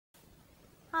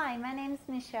Hi, my name is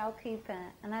Michelle Cooper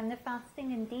and I'm the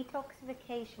fasting and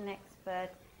detoxification expert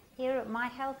here at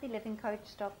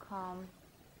myhealthylivingcoach.com.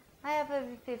 I have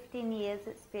over 15 years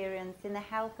experience in the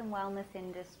health and wellness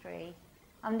industry.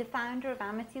 I'm the founder of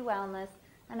Amity Wellness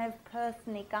and I've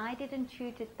personally guided and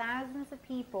tutored thousands of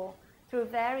people through a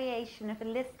variation of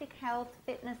holistic health,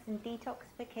 fitness and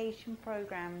detoxification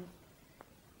programs.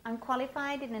 I'm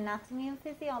qualified in anatomy and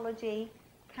physiology,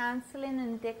 counseling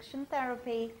and addiction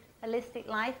therapy, holistic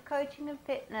life coaching and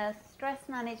fitness, stress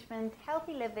management,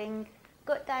 healthy living,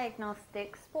 gut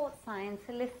diagnostics, sports science,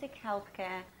 holistic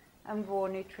healthcare, and raw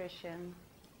nutrition.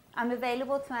 I'm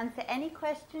available to answer any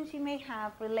questions you may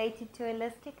have related to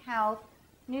holistic health,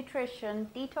 nutrition,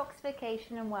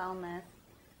 detoxification, and wellness.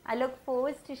 I look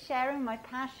forward to sharing my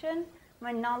passion,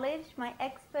 my knowledge, my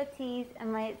expertise,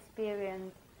 and my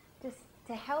experience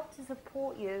to help to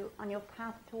support you on your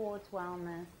path towards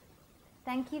wellness.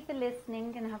 Thank you for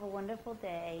listening and have a wonderful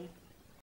day.